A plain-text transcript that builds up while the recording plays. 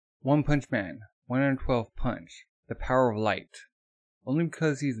One Punch Man, 112 Punch, the power of light. Only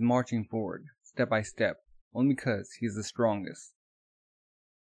because he's marching forward, step by step. Only because he's the strongest.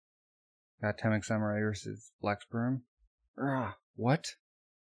 Got Atomic Samurai versus Black Sperm. What?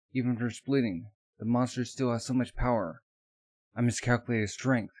 Even after splitting, the monster still has so much power. I miscalculated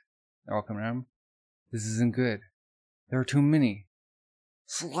strength. They're all coming at him. This isn't good. There are too many.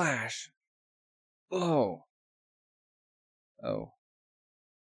 Slash! Oh.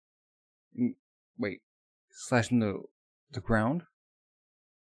 Wait. Slash into the ground?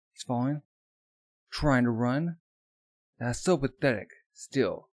 He's falling? Trying to run? That's so pathetic.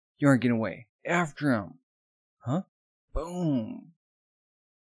 Still, you aren't getting away. After him! Huh? Boom!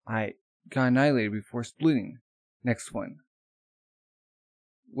 I got annihilated before splitting. Next one.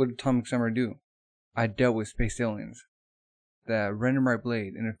 What did Atomic Samurai do? I dealt with space aliens that rendered my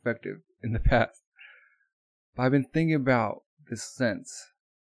blade ineffective in the past. But I've been thinking about this since.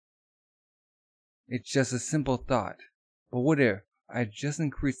 It's just a simple thought. But what if I just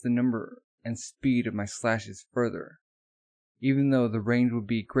increased the number and speed of my slashes further? Even though the range would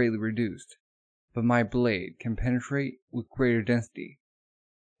be greatly reduced, but my blade can penetrate with greater density.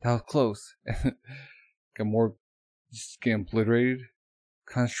 That was close. Got more, just getting obliterated.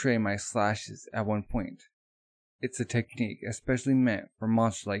 Concentrating my slashes at one point. It's a technique especially meant for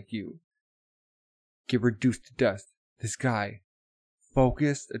monsters like you. Get reduced to dust. This guy.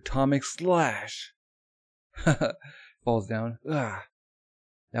 Focused atomic slash. Falls down. That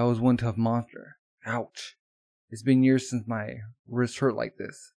was one tough monster. Ouch. It's been years since my wrist hurt like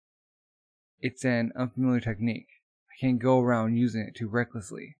this. It's an unfamiliar technique. I can't go around using it too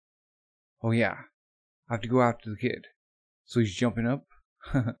recklessly. Oh yeah. I have to go after the kid. So he's jumping up.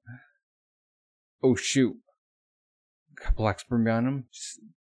 Oh shoot. Got Black Sperm behind him, just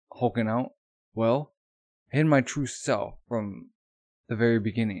hulking out. Well, I hid my true self from the very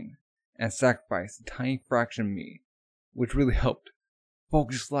beginning and sacrificed a tiny fraction of me, which really helped.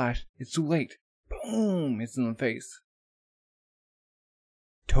 Focus slash, it's too late. Boom! It's in the face.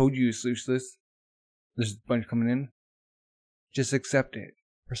 Told you, useless. There's a bunch coming in. Just accept it.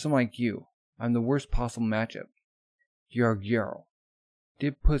 For someone like you, I'm the worst possible matchup. Gyaro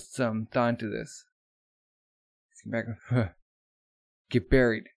did put some thought into this. Back. Get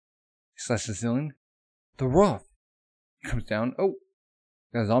buried. Slash the ceiling. The roof. Comes down. Oh,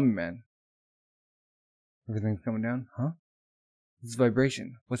 got a zombie man. Everything's coming down. Huh? This is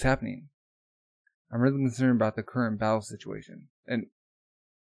vibration. What's happening? I'm really concerned about the current battle situation. And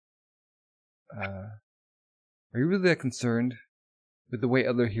are you really that concerned with the way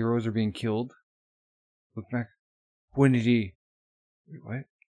other heroes are being killed? Look back. When did he? Wait, what?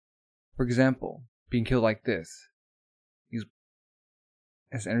 For example, being killed like this. He's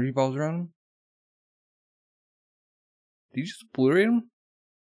has energy balls around him. Did you just obliterate him?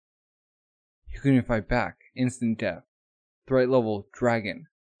 He couldn't fight back. Instant death. Threat level dragon.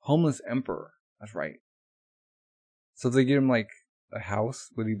 Homeless emperor. That's right. So if they get him like a house,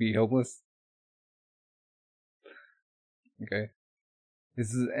 would he be homeless? Okay.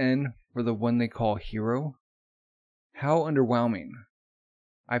 This is N for the one they call hero. How underwhelming.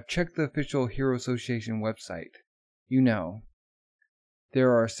 I've checked the official Hero Association website. You know,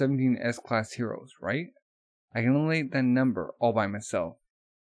 there are 17 S-class heroes, right? I can eliminate that number all by myself.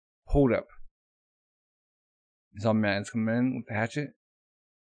 Hold up. Zombie man's coming in with the hatchet.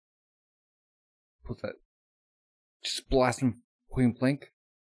 Put that. Just blast him point blank.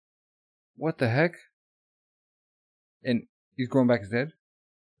 What the heck? And he's growing back his head.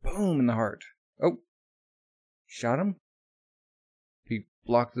 Boom in the heart. Oh. Shot him. He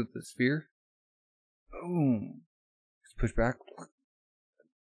blocked with the sphere. Boom. Just push back.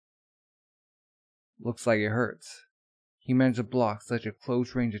 Looks like it hurts. He managed to block such a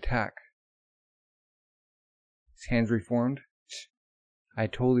close range attack. His hands reformed. I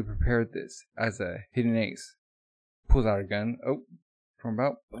totally prepared this as a hidden ace. Pulls out a gun. Oh. From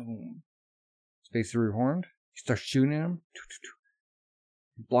about. Boom. Space is reformed. He starts shooting at him.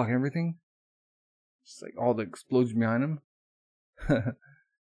 Blocking everything. Just like all the explosions behind him.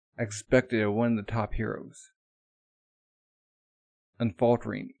 I expected of one of the top heroes.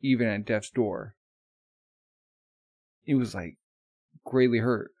 Unfaltering, even at death's door. He was like greatly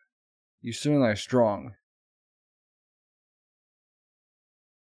hurt. You certainly are strong.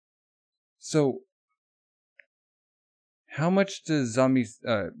 So, how much does zombie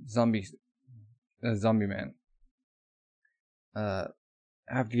man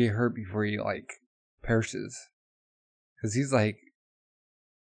have to get hurt before he like perishes? Because he's like,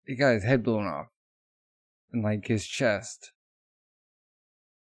 he got his head blown off and like his chest.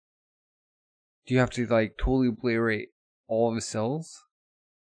 Do you have to like totally obliterate all of his cells?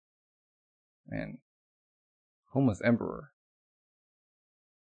 Man. Homeless Emperor.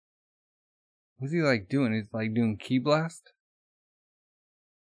 What's he like doing? He's like doing Ki Blast?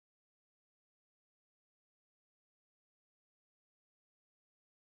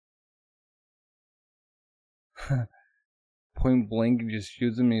 Point blank, he just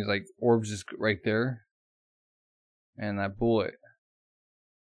shoots him and he's like, orbs just right there. And that bullet.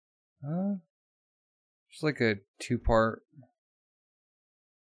 Just like a 2-part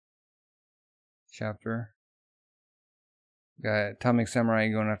chapter. Got Atomic Samurai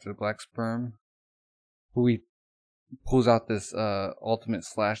going after the Black Sperm. Who he pulls out this ultimate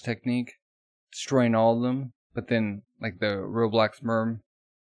slash technique, destroying all of them. But then, like the real Black Sperm,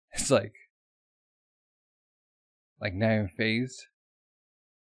 it's like not even phased.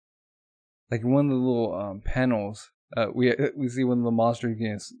 Like one of the little panels, we see one of the monsters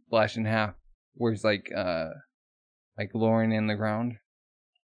getting splashed in half, where he's like lowering in the ground,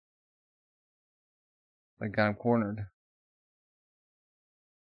 like got him cornered.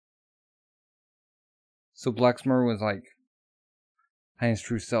 So Black Smurf was like hiding his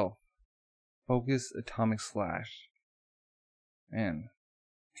true self. Focus, atomic slash. Man,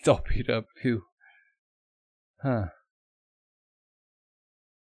 he's all beat up too. Huh.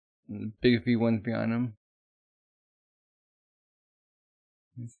 And the big V one's behind him.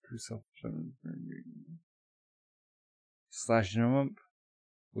 His true self. Slashing him up,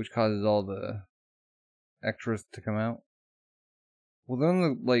 which causes all the extras to come out. Well, they're on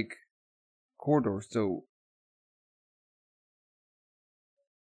the like corridor, so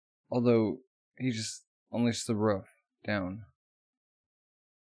although he just unleashed the roof down,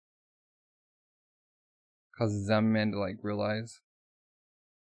 causes Zombie Man to like realize.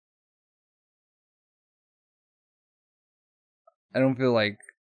 I don't feel like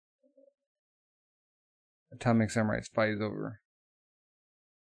Atomic Samurai's fight is over.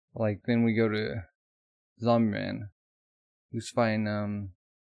 Like then we go to Zombie Man, who's fighting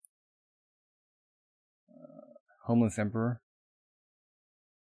Homeless Emperor.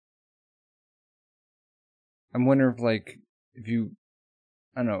 I'm wondering if you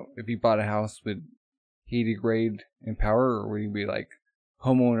bought a house, would he degrade in power, or would he be like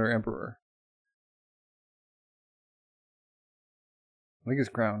homeowner emperor? Look at his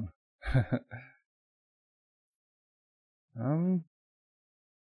crown. And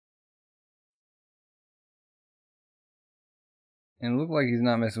it looked like he's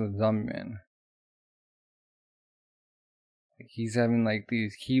not messing with Zombie Man. Like he's having like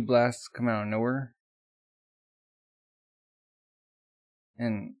these Ki blasts come out of nowhere.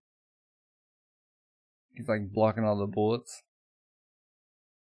 And he's like blocking all the bullets.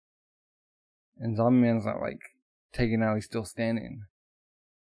 And Zombie Man's not like taken out, he's still standing.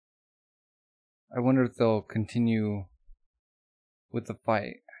 I wonder if they'll continue with the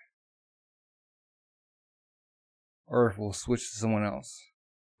fight. Or if we'll switch to someone else.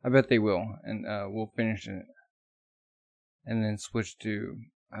 I bet they will, and we'll finish it. And then switch to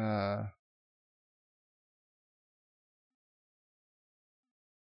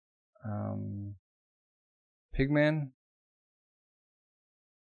Pigman.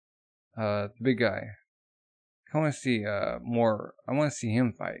 The big guy. I want to see more. I want to see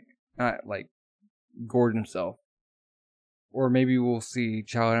him fight, not like gorge himself. Or maybe we'll see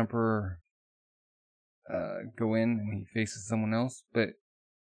Child Emperor go in and he faces someone else. But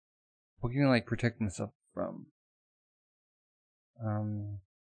what can he like protect himself from?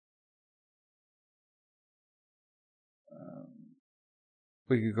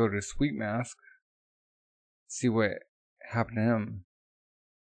 We could go to Sweet Mask, see what happened to him.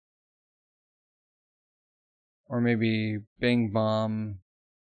 Or maybe Bang Bomb,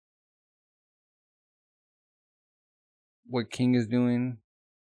 what King is doing.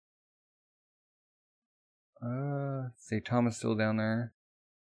 Say Thomas still down there.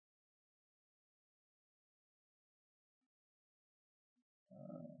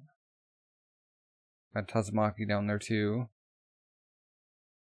 Got Tazumaki down there too.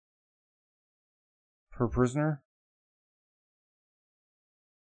 Per prisoner.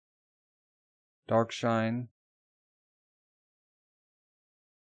 Darkshine.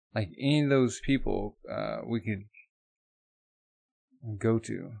 Like any of those people we could go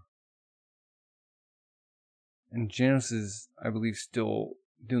to. And Janos is, I believe, still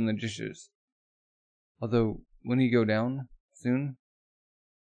doing the dishes. Although, when he go down soon?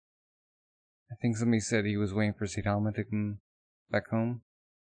 I think somebody said he was waiting for Saitama to come back home.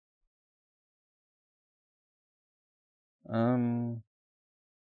 Who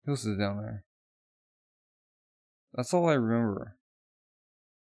else is down there? That's all I remember.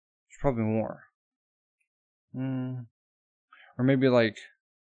 There's probably more. Or maybe like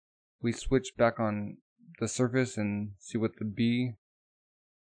we switch back on the surface and see what the B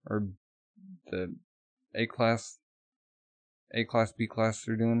or the A class, B class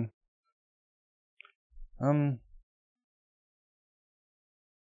are doing.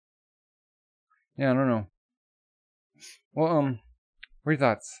 Yeah, I don't know. Well, what are your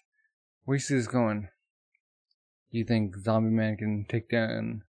thoughts? Where do you see this going? Do you think Zombie Man can take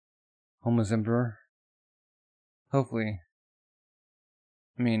down Homeless Emperor? Hopefully.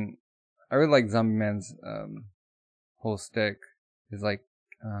 I mean, I really like Zombie Man's whole stick. His like,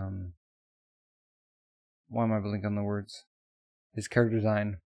 why am I blanking on the words? His character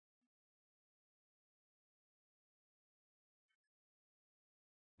design.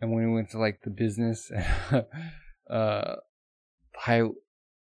 And when we went to like the business, high,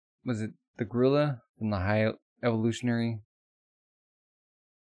 was it the gorilla from the High Evolutionary?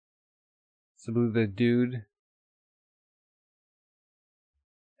 Sabu the dude.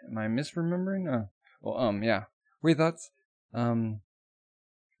 Am I misremembering? Well, yeah. What are your thoughts?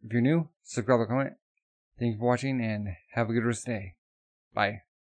 If you're new, subscribe or comment. Thank you for watching and have a good rest of the day. Bye.